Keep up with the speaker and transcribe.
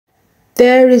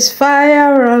There is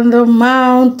fire on the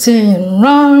mountain.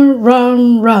 Run,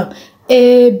 run, run.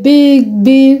 A big,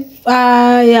 big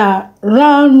fire.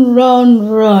 Run, run,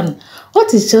 run.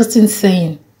 What is Justin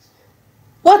saying?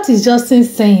 What is Justin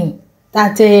saying?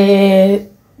 That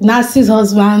Nancy's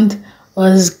husband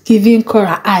was giving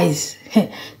Korra eyes.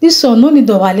 This one, no need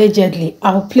of allegedly.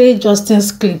 I'll play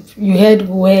Justin's clip. You heard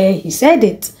where he said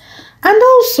it. And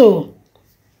also,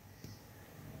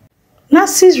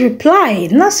 Nancy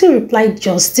replied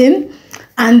Justin,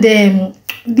 and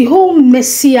the whole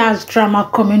messy ass drama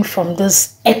coming from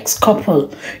this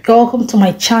ex-couple. You're welcome to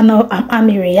my channel. I'm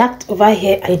Ami React. Over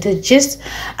here I do gist,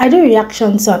 I do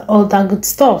reactions and all that good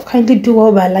stuff. Kindly do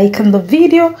well by liking the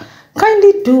video.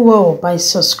 Kindly do well by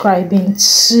subscribing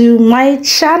to my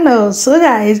channel. So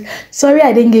guys, sorry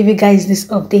I didn't give you guys this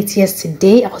update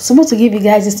yesterday. I was supposed to give you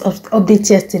guys this update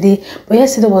yesterday, but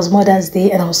yesterday was Mother's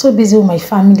Day and I was so busy with my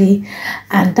family,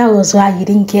 and that was why you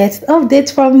didn't get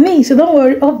updates from me. So don't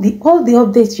worry, all the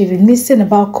updates you've been missing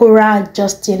about Korra,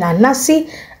 Justin and Lassie,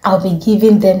 I'll be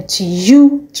giving them to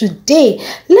you today.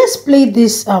 Let's play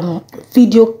this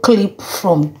video clip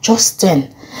from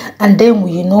Justin, and then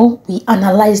we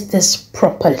analyze this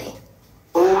properly.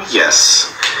 Oh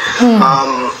yes.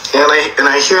 And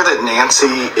I hear that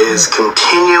Nancy is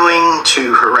continuing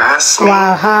to harass me.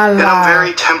 Wahala. And I'm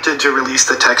very tempted to release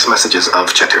the text messages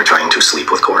of Cheta trying to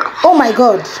sleep with Korra. Oh my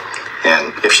god.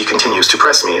 And if she continues to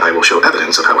press me, I will show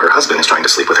evidence of how her husband is trying to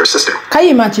sleep with her sister. Can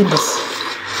you imagine this?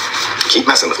 Keep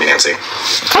messing with me, Nancy.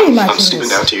 Can you imagine I'm stooping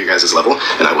this? down to your guys' level,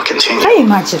 and I will continue Can you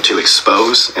imagine? to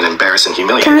expose and embarrass and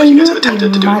humiliate Can what you guys you have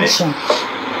attempted to do to me. imagine?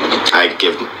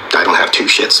 I don't have two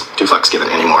fucks given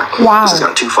anymore. Wow. This has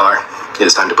gone too far. It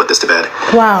is time to put this to bed.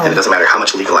 Wow. And it doesn't matter how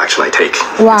much legal action I take.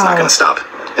 Wow. It's not going to stop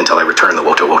until I return the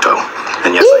woto woto.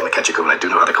 And yes, I'm a Ketchiku and I do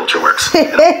know how the culture works.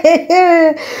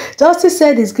 Justice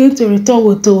said he's going to return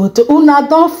woto woto. Una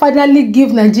don't finally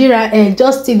give Nigeria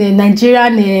Justin a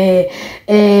Nigerian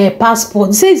passport.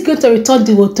 He said he's going to return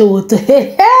the woto woto.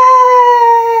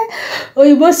 Oh,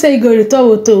 you both say you go return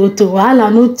woto woto.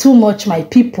 Wahala no too much, my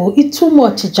people. It's too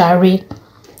much, Jare.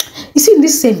 You see,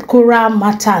 this same Korra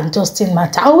matter and Justin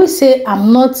matter. I always say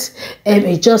I'm not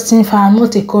a Justin fan, I'm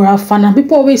not a Korra fan. And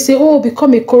people always say, oh,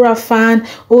 become a Korra fan,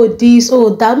 oh, this,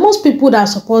 oh, that. Most people that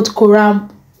support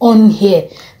Korra on here,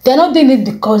 they're not doing it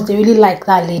because they really like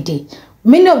that lady.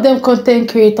 Many of them content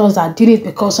creators are doing it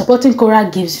because supporting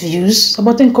Korra gives views,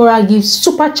 supporting Korra gives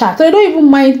super chat. So they don't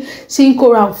even mind seeing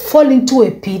Korra fall into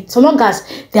a pit. So long as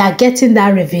they are getting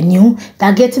that revenue, they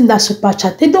are getting that super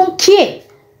chat, they don't care.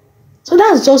 So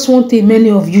that's just one thing many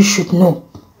of you should know.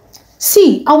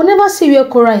 See, I will never say where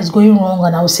Korra is going wrong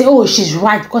and I will say, oh, she's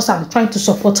right because I'm trying to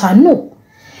support her. No.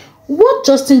 What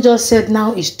Justin just said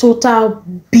now is total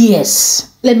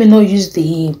BS. Let me not use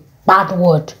the bad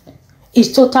word.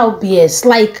 It's total BS.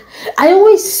 Like, I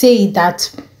always say that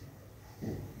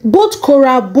both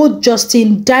Korra, both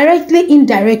Justin, directly,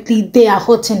 indirectly, they are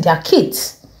hurting their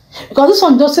kids. Because this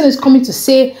one, Justin is coming to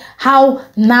say how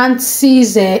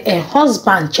Nancy's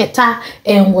husband, Cheta,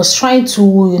 was trying to,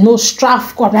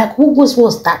 straff God. Like, who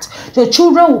was that? Your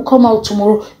children will come out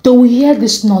tomorrow. They will hear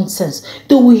this nonsense.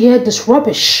 They will hear this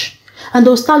rubbish. And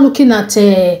they'll start looking at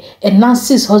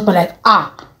Nancy's husband like,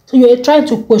 so you're trying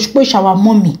to push our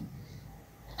mommy.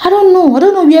 I don't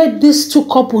know where these two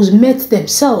couples met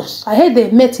themselves. I heard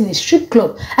they met in a strip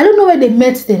club. I don't know where they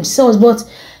met themselves, but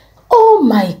oh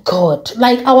my God,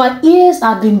 like our ears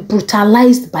have been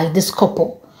brutalized by this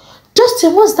couple.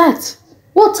 Justin, what's that?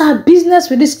 What's our business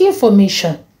with this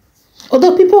information?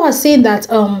 Although people are saying that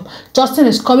Justin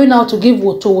is coming out to give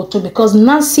woto woto because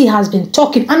Nancy has been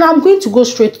talking, and I'm going to go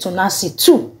straight to Nancy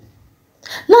too.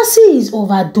 Nancy is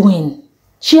overdoing.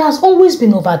 She has always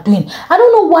been overdoing. I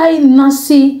don't know why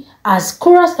Nancy, as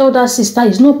Korra's elder sister,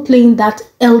 is not playing that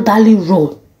elderly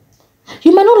role.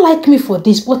 You may not like me for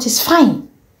this, but it's fine.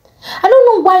 I don't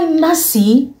know why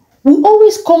Nancy will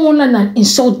always come online and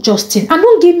insult Justin. And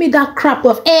don't give me that crap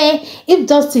of, if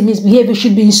Justin misbehaves, he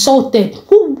should be insulted.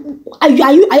 Are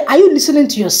you listening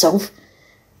to yourself?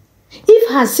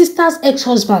 If her sister's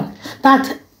ex-husband,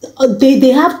 that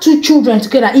they have 2 children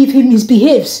together, if he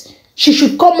misbehaves, she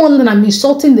should come online and be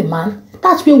insulting the man.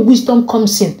 That's where wisdom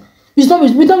comes in. Wisdom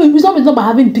is not by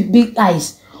having big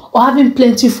eyes or having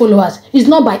plenty followers. It's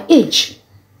not by age.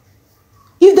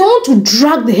 If they want to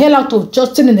drag the hell out of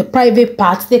Justin in the private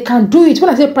parts, they can do it. When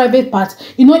I say private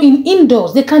parts, in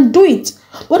indoors, they can do it.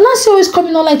 But Nancy always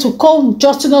coming online to call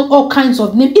Justin all kinds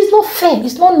of names. It's not fair.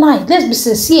 It's not nice. Let's be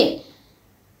sincere.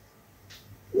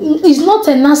 It's not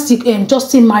a nasty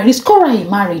Justin married. It's Korra he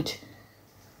married.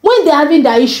 When they're having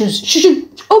their issues, she should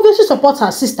obviously support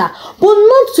her sister, but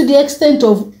not to the extent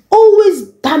of always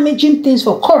damaging things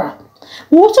for Korra.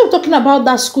 We're also talking about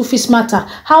that school fees matter,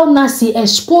 how Nancy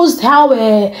exposed how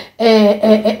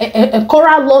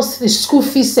Korra lost the school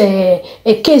fees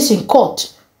a case in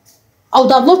court. I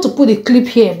would have loved to put a clip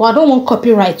here, but I don't want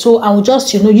copyright, so I will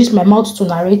just, use my mouth to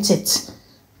narrate it.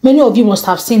 Many of you must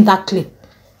have seen that clip.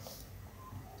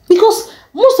 Because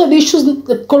most of the issues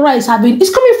that Korra is having is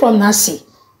coming from Nancy.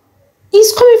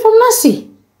 It's coming from Nancy.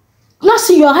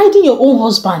 Nancy, you're hiding your own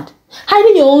husband,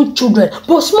 hiding your own children,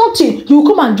 but small thing, you will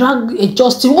come and drag a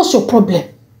Justin. What's your problem?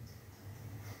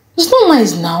 It's not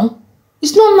nice now.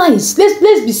 It's not nice. Let's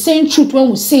be saying truth when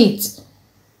we say it.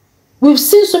 We've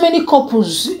seen so many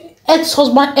couples,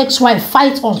 ex-husband, ex-wife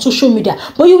fight on social media,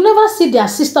 but you never see their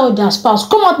sister or their spouse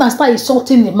come out and start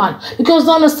insulting the man, because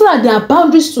they understand that there are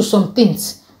boundaries to some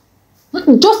things.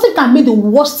 Justin can be the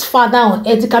worst father on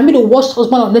earth, he can be the worst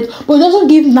husband on earth, but it doesn't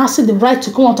give Nancy the right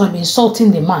to come out and be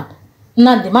insulting the man.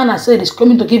 Now the man has said he's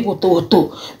coming to give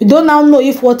Oto. We don't now know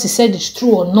if what he said is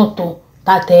true or not.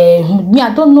 That me,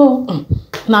 I don't know.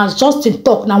 Now Justin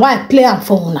talk. Now why I play and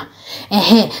phone now?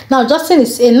 Now Justin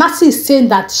is Nancy is saying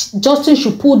that Justin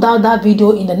should pull down that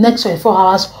video in the next 24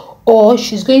 hours, or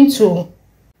she's going to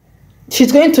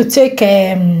take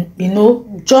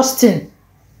Justin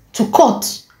to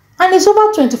court. And it's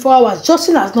over 24 hours.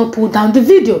 Justin has not pulled down the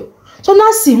video. So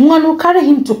Nancy will carry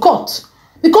him to court.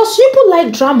 Because people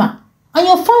like drama. And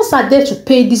your fans are there to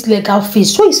pay this legal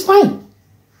fees. So it's fine.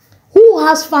 Who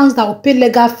has fans that will pay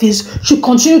legal fees should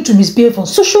continue to misbehave on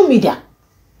social media.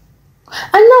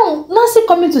 And now Nancy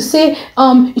coming to say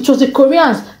it was the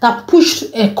Koreans that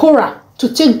pushed Korra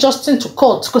to take Justin to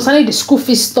court concerning the school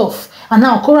fees stuff. And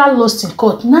now Korra lost in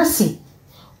court. Nancy,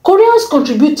 Koreans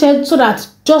contributed so that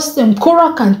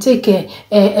Korra can take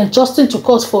Justin to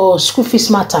court for school fees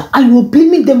matter, and you will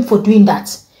blame them for doing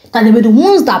that. That they were the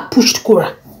ones that pushed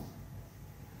Korra.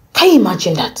 Can you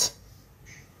imagine that?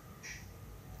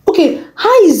 Okay,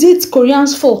 how is it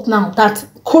Koreans' fault now that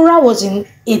Korra was in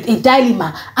a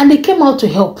dilemma and they came out to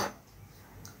help?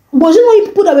 Was it not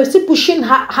people that were still pushing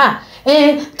her?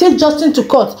 Take Justin to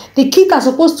court. The kids are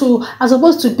supposed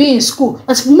to be in school.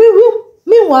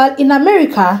 Meanwhile, in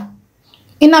America,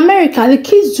 the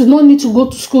kids do not need to go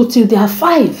to school till they are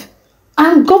 5.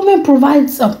 And government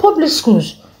provides public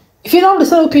schools. If you now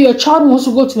decide, okay, your child wants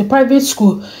to go to the private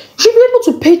school, you should be able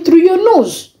to pay through your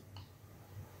nose.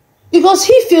 Because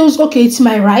he feels, okay, it's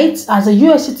my right as a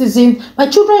US citizen, my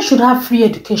children should have free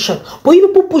education. But you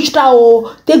people push that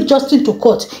or take Justin to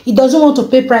court. He doesn't want to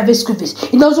pay private school fees.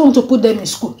 He doesn't want to put them in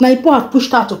school. Now people have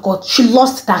pushed her to court. She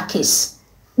lost that case.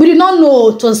 We did not know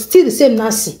it was still the same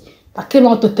Nancy that came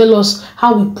out to tell us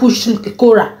how we pushed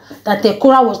Korra, that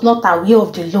Korra was not aware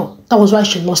of the law. That was why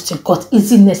she lost in court.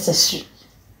 Is it necessary?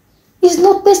 It's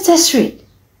not necessary.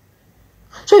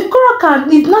 So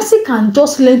if Nancy can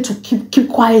just learn to keep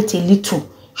quiet a little,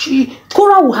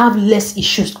 Korra will have less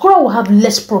issues. Korra will have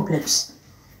less problems.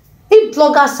 If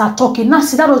bloggers are talking,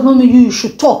 Nancy, that does not mean you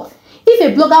should talk. If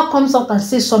a blogger comes out and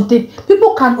says something,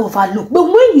 people can overlook. But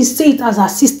when you say it as a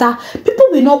sister, people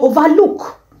will not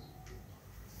overlook.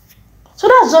 So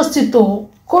that's just it though.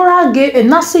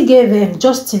 Nancy gave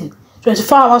Justin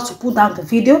 24 hours to put down the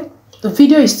video. The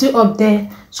video is still up there.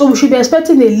 So we should be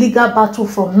expecting a legal battle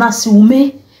from Nancy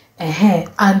Ume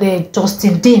and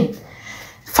Justin Dean.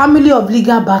 Family of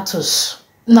legal battles.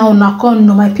 Now,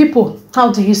 my people,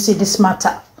 how do you see this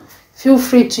matter? Feel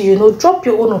free to, drop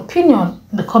your own opinion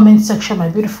in the comment section, my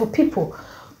beautiful people.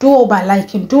 Do all by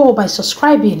liking, do all by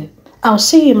subscribing. I'll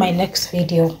see you in my next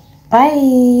video.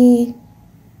 Bye.